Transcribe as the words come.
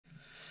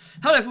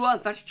Hello everyone,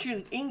 thanks for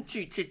tuning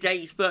into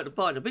today's Bird of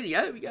Pine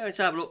video. We're going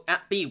to have a look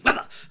at the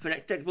weather for the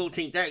next 10 to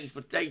 14 days.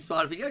 For today's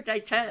part of the video,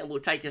 day 10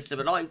 will take us to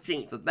the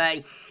 19th of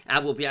May,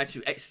 and we'll be able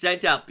to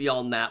extend out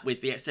beyond that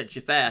with the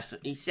extension fairs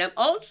and ECM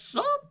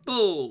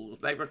ensembles,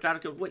 maybe for a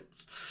couple of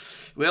weeks.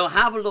 We'll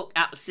have a look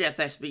at the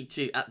CFS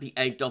V2 at the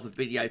end of the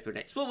video for the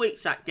next 4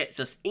 weeks. That gets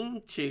us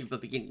into the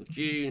beginning of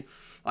June.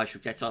 I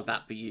shall get on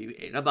that for you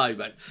in a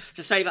moment.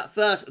 To say that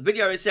first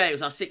video is there, it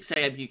was our 6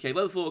 AM UK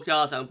weather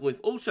forecast, and we've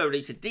also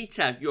released a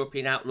detailed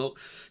European outlook.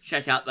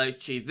 Check out those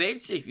two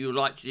vids if you would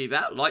like to do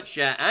that. Like,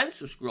 share, and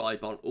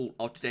subscribe on all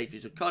of today's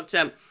videos of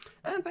content.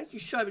 And thank you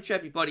so much,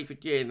 everybody, for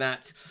doing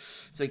that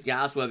for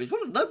GavsWeatherVids.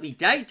 What a lovely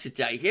day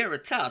today here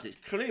at Taz. It's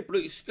clear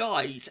blue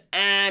skies,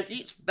 and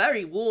it's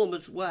very warm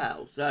as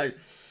well. So,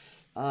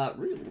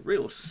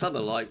 real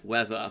summer-like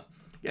weather.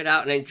 Get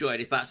out and enjoy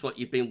it if that's what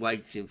you've been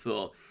waiting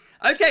for.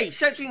 Okay,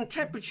 central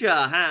temperature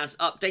has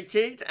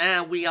updated,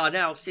 and we are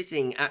now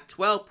sitting at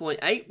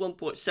 12.8,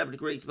 1.7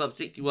 degrees above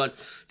 61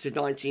 to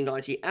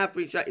 1990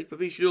 average. That is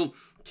provisional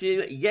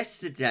to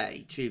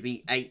yesterday, to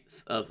the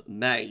 8th of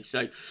May.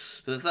 So,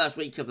 for the first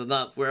week of the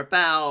month, we're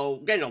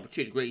about getting on for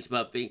 2 degrees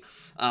above the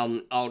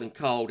old and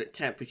cold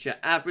temperature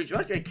average.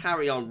 We're going to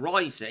carry on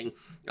rising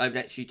over the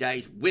next few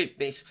days with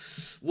this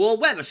warm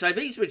weather. So,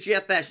 these were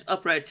GFS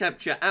upper air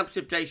temperature and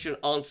precipitation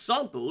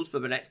ensembles for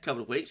the next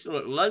couple of weeks. So,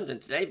 at London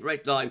today, the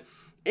red line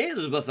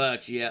is the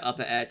 30-year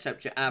upper air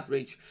temperature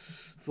average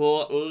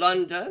for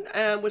London,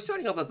 and we're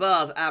starting off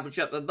above average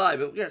at the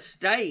moment. We're going to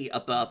stay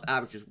above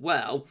average as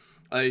well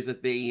over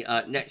the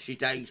next few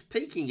days,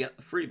 peaking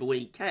through the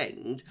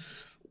weekend,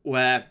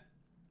 where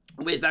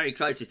we're very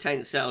close to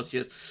 10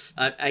 Celsius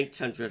at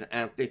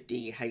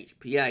 850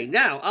 HPA.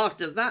 Now,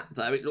 after that,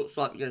 though, it looks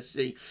like we're going to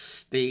see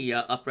the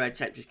upper air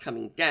temperatures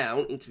coming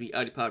down into the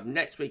early part of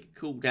next week, a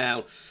cool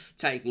down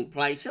taking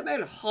place, and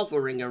then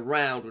hovering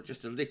around or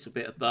just a little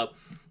bit above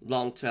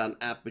long-term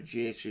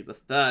averages through the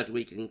third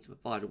week and into the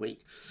final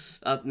week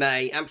of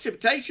May. And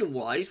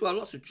precipitation-wise, well,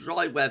 lots of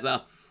dry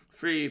weather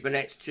through the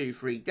next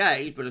 2-3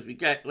 days, but as we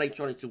get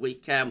later on into the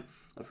weekend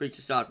and through to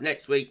the start of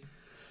next week,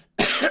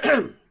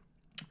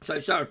 so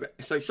sorry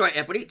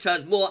everybody, it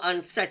turns more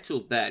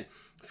unsettled then.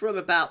 From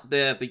about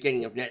the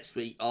beginning of next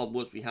week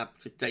onwards, we have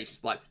precipitation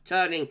spikes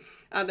returning,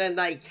 and then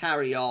they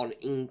carry on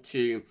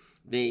into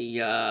the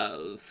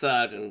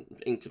third and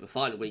into the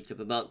final week of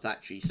the month,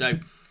 actually. So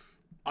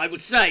I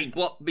would say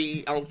what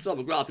the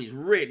ensemble graph is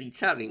really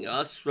telling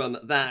us from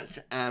that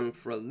and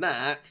from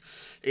that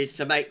is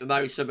to make the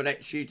most of the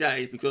next few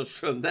days, because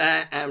from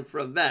there and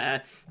from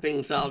there,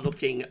 things are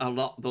looking a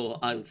lot more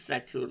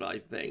unsettled, I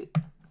think.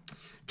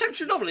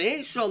 Temperature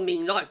anomalies from the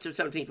 9th to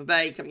 17th of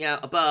May coming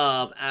out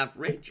above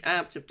average,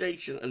 and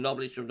precipitation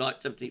anomalies from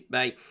 9th to 17th of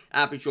May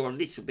average or a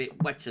little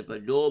bit wetter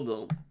than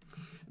normal.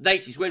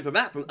 Latest wind from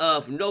that from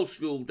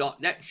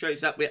earthnullschool.net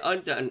shows that we're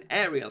under an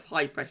area of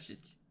high pressure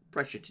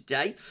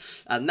today,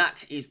 and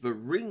that is the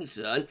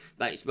reason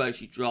that it's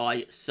mostly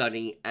dry,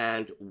 sunny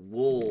and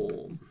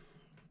warm.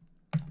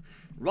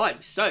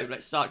 Right, so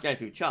let's start going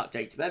through chart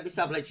data. Let's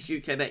have the latest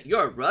UK Met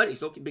Euro run.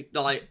 It's looking big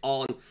night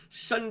on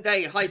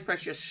Sunday. High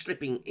pressure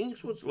slipping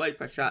eastwards, low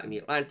pressure out in the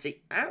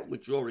Atlantic, and we're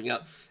drawing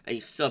up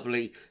a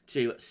southerly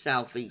to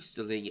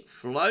southeasterly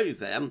flow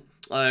then.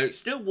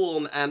 Still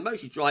warm and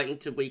mostly dry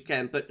into the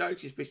weekend, but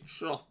notice this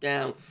trough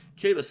down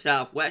to the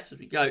southwest as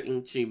we go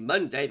into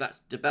Monday. That's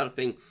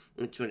developing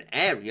into an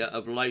area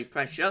of low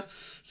pressure,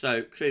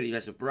 so clearly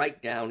there's a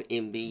breakdown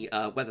in the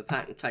weather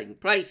pattern taking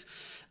place.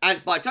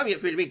 And by the time we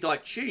get through to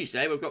midnight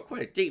Tuesday, we've got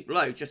quite a deep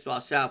low just to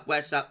our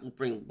southwest. That will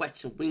bring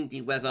wet and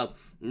windy weather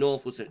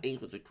northwards and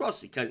eastwards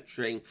across the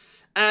country.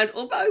 And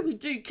although we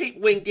do keep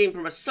wind in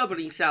from a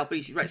southerly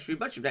southeast direction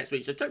through much of next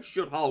week, so temperature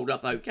should hold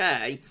up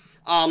okay,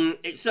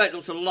 it certainly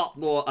looks a lot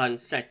more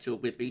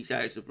unsettled with these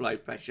areas of low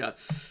pressure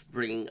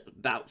bringing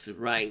bouts of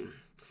rain.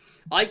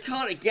 I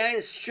can't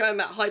again show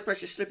that high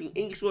pressure slipping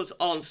eastwards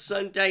on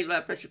Sunday,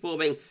 low pressure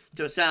forming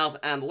to the south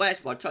and the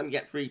west. By the time we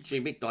get through to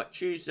midnight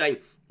Tuesday,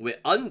 we're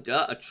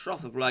under a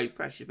trough of low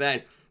pressure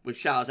then, with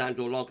showers and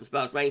or longer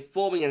spells of rain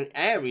forming an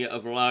area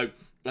of low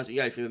as we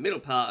go through the middle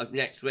part of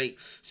next week.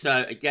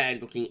 So again,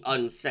 looking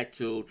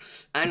unsettled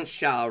and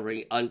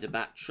showery under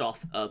that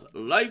trough of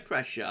low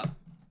pressure.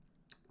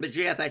 The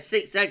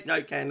GFS V2,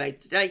 no KMA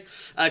today.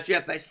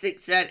 GFS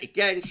V2,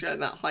 again,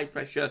 showing that high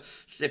pressure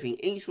slipping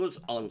eastwards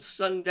on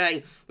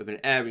Sunday, with an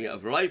area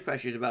of low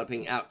pressure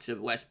developing out to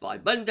the west by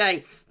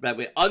Monday, where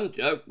we're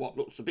under what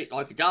looks a bit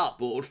like a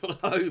dartboard,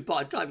 although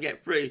by the time we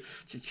get through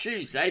to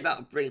Tuesday, that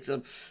will bring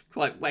some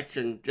quite wet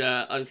and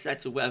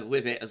unsettled weather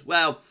with it as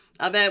well.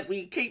 And then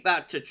we keep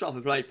that to trough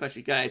of low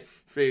pressure going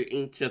through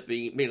into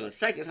the middle of the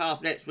second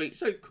half next week,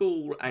 so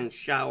cool and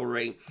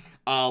showery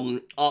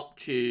up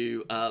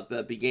to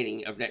the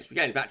beginning of next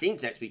weekend. In fact,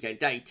 into next weekend,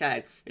 day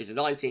 10 is the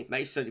 19th of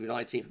May, Sunday the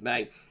 19th of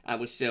May, and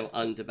we're still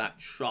under that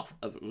trough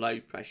of low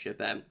pressure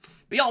then.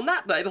 Beyond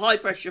that, though, the high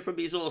pressure from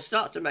the Azores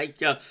starts to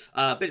make a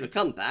bit of a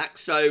comeback.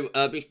 So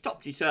this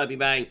topsy-turvy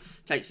main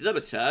takes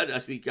another turn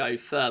as we go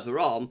further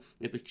on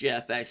with the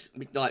GFS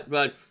midnight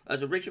run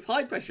as a ridge of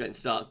high pressure then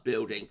starts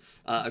building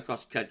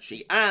across the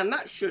country. And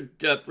that should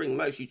bring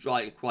mostly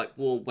dry and quite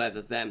warm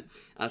weather then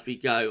as we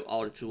go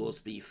on towards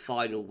the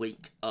final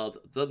week of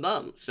the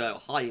month. So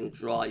high and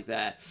dry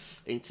there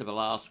into the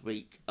last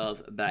week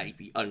of May.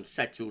 The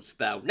unsettled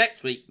spell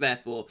next week,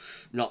 therefore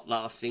not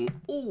lasting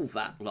all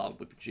that long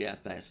with the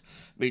GFS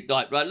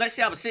midnight run. Let's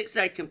see how the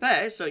 6-day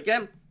compares. So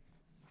again,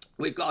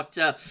 we've got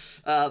the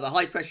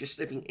high pressure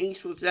slipping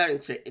eastwards there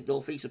into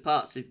northeastern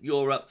parts of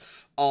Europe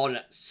on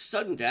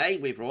Sunday,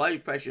 with low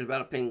pressure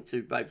developing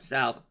to both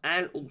south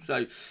and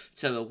also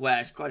to the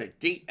west. Quite a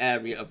deep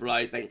area of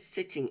low, then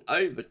sitting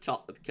over the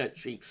top of the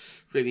country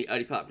through the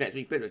early part of next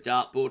week. Bit of a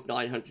dartboard,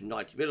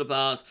 990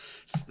 millibars,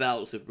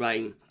 spells of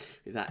rain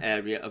with that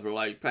area of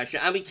low pressure.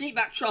 And we keep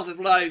that trough of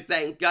low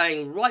then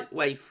going right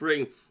way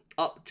through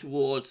up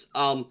towards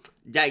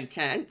day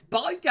 10.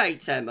 By day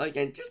 10,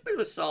 again, just a bit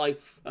of a sign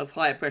of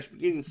higher pressure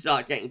beginning to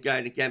start getting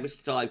going again, this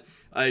time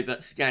over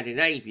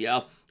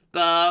Scandinavia,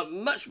 but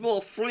much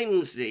more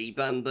flimsy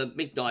than the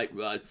midnight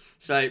run.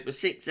 So the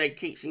 6-day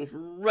keeps things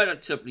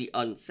relatively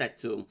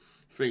unsettled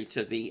through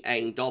to the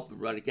end of the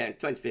run. Again,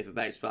 25th of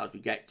May as far as we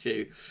get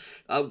to.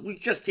 We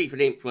just keep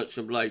an influence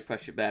from low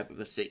pressure there for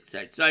the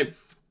 6-day. So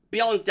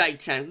beyond day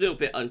 10, a little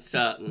bit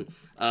uncertain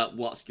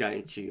what's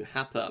going to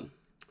happen.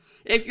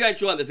 If you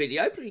enjoyed the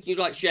video, please do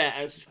like, share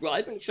and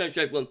subscribe, and show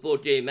everyone for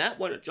doing that.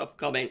 Why not drop a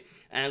comment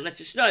and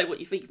let us know what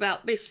you think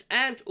about this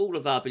and all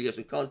of our videos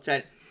and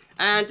content.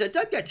 And don't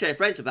forget to tell your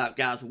friends about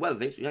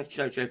GavsWeatherVids. We have to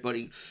show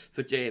everybody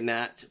for doing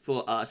that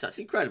for us. That's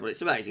incredible.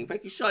 It's amazing.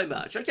 Thank you so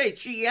much. Okay,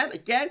 GM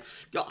again.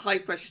 Got high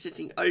pressure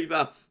sitting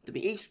over to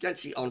the east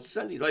country on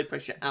Sunday. Low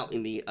pressure out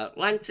in the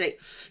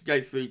Atlantic.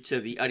 Go through to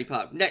the early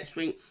part of next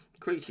week.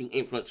 Increasing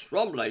influence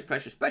from low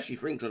pressure, especially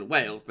for England and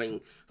Wales,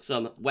 bringing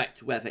some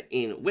wet weather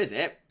in with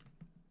it.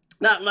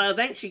 That low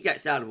eventually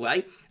gets out of the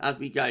way as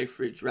we go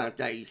through to around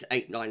days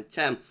 8, 9,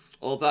 10.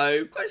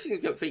 Although, quite a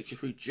significant feature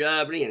through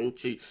Germany and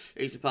into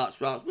eastern parts of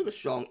France with a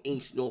strong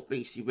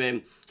east-northeasterly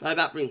wind.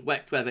 That brings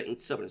wet weather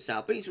into southern and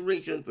southeastern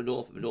regions, but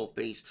north and the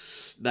northeast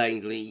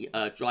mainly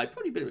dry.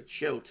 Probably a bit of a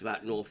chill to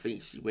that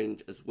northeasterly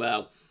wind as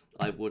well,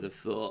 I would have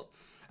thought.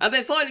 And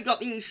then finally got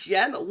the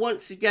ECM.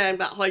 Once again,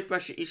 that high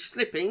pressure is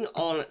slipping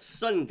on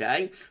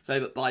Sunday, so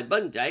that by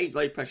Monday,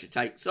 low pressure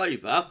takes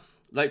over.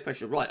 Low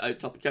pressure right over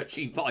top of the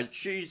country by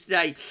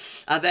Tuesday,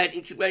 and then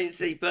into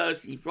Wednesday,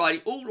 Thursday,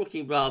 Friday, all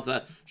looking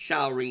rather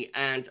showery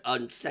and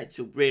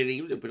unsettled, really.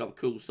 A little bit on the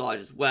cool side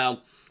as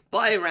well.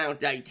 By around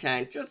day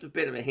 10, just a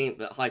bit of a hint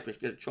that high pressure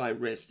is going to try and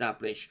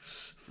re-establish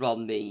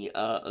from the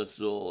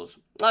Azores.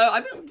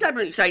 I'm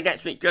definitely saying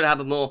next week going to have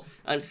a more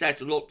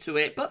unsettled look to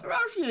it, but there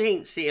are a few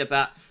hints here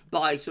that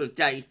by sort of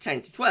days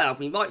 10 to 12,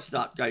 we might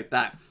start to go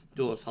back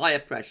towards higher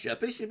pressure.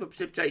 This is a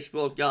precipitation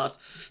forecast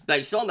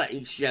based on that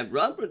ECM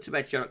run. Run to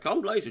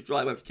meteo.com. Loads of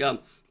dry weather to come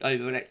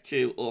over the next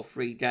 2 or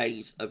 3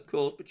 days, of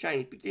course. But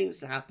change begins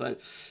to happen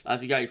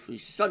as we go through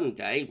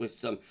Sunday, with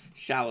some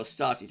showers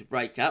starting to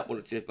break out. One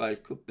or two of those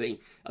could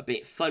be a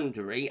bit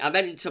thundery. And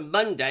then into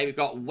Monday, we've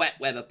got wet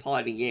weather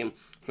piling in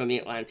from the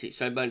Atlantic.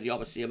 So Monday,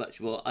 obviously, a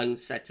much more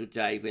unsettled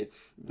day with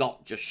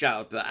not just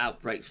showers, but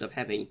outbreaks of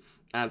heavy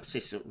and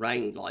persistent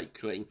rain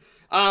likely.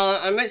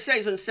 And let's say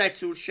it's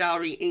unsettled,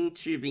 showery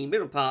into the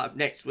middle part of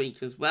next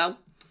week as well.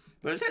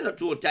 But as I look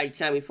toward day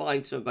 10, we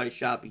find some of those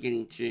showers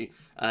beginning to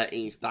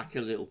ease back a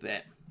little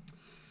bit.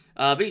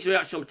 These are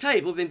actually on the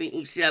table within the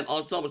ECM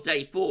ensembles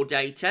day 4,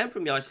 day 10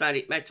 from the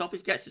Icelandic Met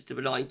Office gets us to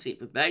the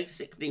 19th of May.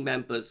 16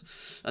 members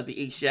of the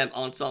ECM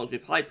ensembles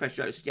with high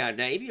pressure over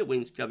Scandinavia.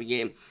 Winds coming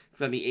in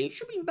from the east.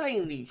 Should be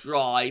mainly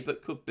dry,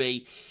 but could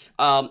be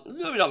a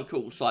little bit on the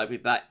cool side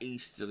with that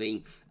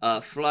easterly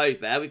flow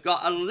there. We've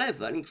got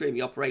 11, including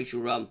the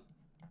operational run,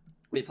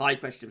 with high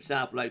pressure to the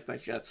south, low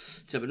pressure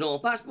to the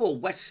north. That's more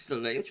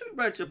westerly. It should be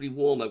relatively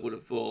warm, I would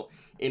have thought,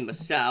 in the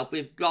south.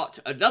 We've got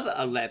another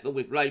 11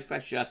 with low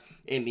pressure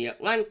in the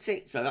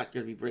Atlantic, so that's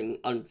going to be bringing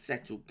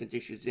unsettled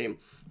conditions in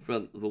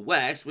from the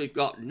west. We've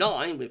got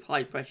 9 with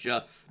high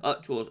pressure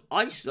up towards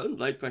Iceland.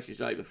 Low pressures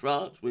over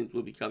France. Winds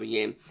will be coming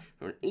in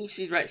from an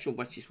easterly direction.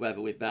 Wettest weather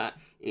with that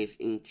is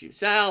into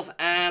south.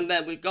 And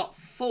then we've got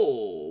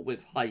 4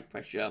 with high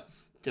pressure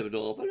to the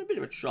north and a bit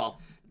of a trough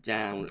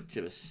down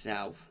to the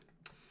south.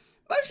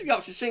 Most of the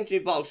options seem to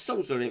involve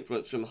some sort of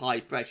influence from high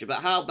pressure, but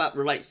how that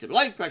relates to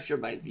low pressure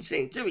remains to be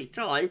seen. 2 weeks'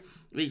 time,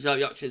 these are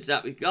the options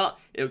that we've got.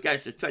 It will go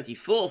to the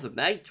 24th of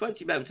May.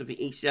 20 members of the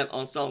ECM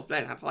ensemble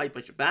then have high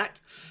pressure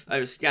back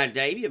over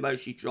Scandinavia,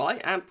 mostly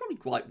dry and probably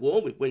quite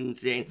warm, with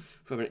winds in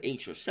from an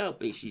east or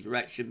southeasterly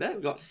direction there.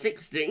 We've got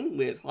 16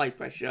 with high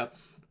pressure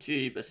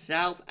to the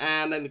south,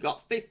 and then we've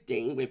got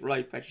 15 with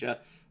low pressure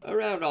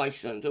around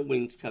Iceland, and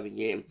winds coming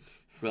in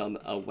from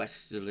a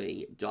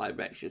westerly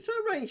direction. So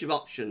a range of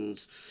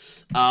options.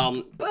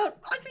 But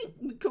I think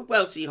we could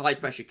well see high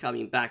pressure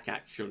coming back,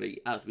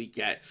 actually, as we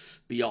get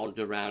beyond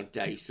around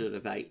days sort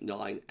of 8,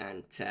 9,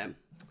 and 10.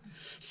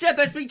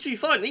 CFS V2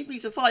 finally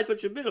reaches a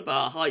 500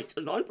 millibar height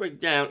and line, break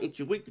down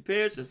into weekly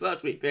periods. The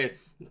first week period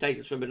will take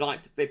us from the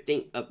 9th to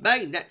 15th of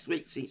May. Next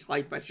week sees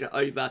high pressure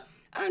over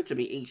and to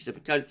the east of the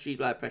country,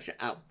 low pressure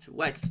out to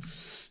west.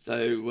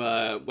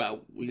 So,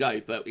 well, we know,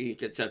 but it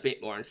gets a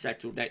bit more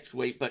unsettled next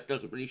week, but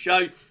doesn't really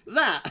show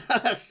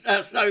that.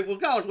 So we'll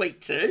go on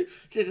week 2.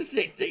 This is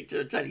the 16th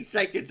to the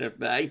 22nd of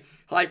May.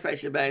 High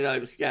pressure main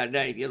over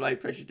Scandinavia, low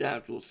pressure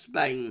down towards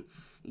Spain.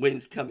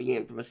 Winds coming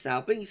in from a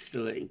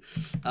southeasterly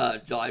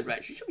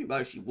direction. Should be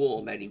mostly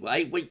warm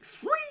anyway. Week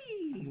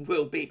 3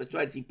 will be the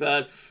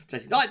 23rd,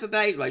 29th of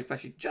May. Low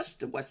pressure just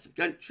to west of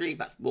the country.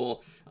 That's more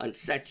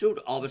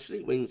unsettled.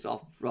 Obviously, winds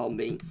off from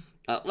the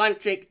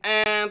Atlantic.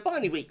 And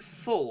finally, week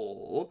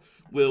 4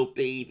 will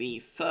be the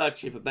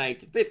 30th of May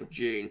to 5th of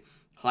June.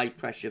 High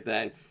pressure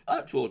then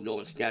up towards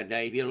northern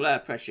Scandinavia. Low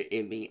pressure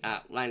in the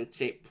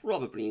Atlantic,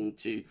 probably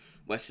into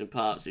western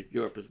parts of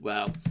Europe as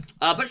well.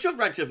 But should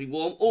relatively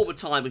warm all the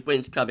time with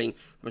winds coming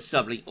from a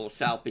southerly or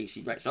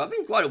southeasterly direction. So I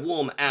think quite a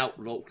warm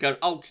outlook,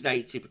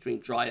 alternating between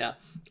drier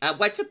and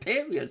wetter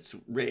periods,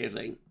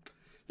 really.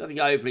 Nothing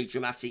overly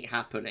dramatic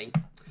happening.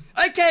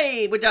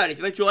 Okay, we're done. If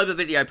you enjoyed the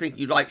video, please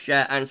you like,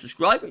 share, and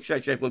subscribe. Make sure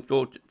you share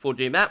everyone for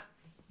doing that.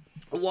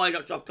 And why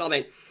not drop a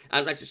comment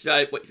and let us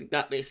know what you think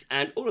about this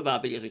and all of our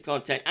videos and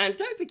content. And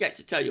don't forget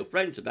to tell your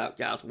friends about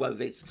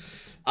GavsWeatherVids.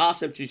 Ask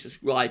them to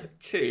subscribe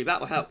too. That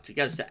will help to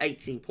get us to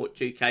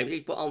 18.2k. We need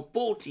to put on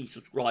 40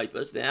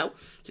 subscribers now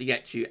to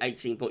get to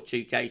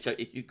 18.2k. So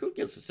if you could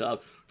give us a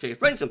sub, tell your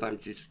friends and family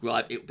to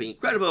subscribe, it would be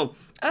incredible.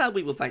 And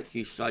we will thank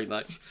you so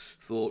much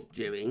for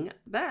doing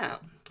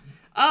that.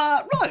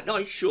 Right,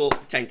 nice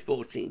short 10 to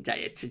 14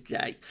 day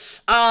today.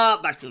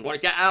 I just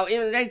want to get out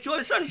and enjoy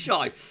the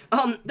sunshine.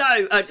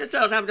 Just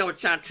as I'm going to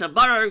chat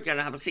tomorrow, going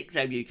to have a 6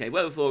 AM UK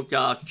weather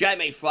forecast,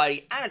 Jamie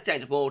Friday, and a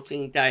 10 to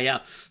 14 day.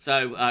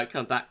 So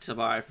come back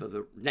tomorrow for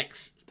the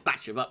next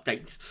batch of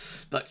updates.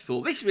 But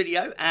for this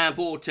video and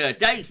for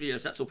today's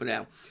videos, that's all for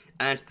now.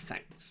 And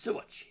thanks so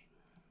much.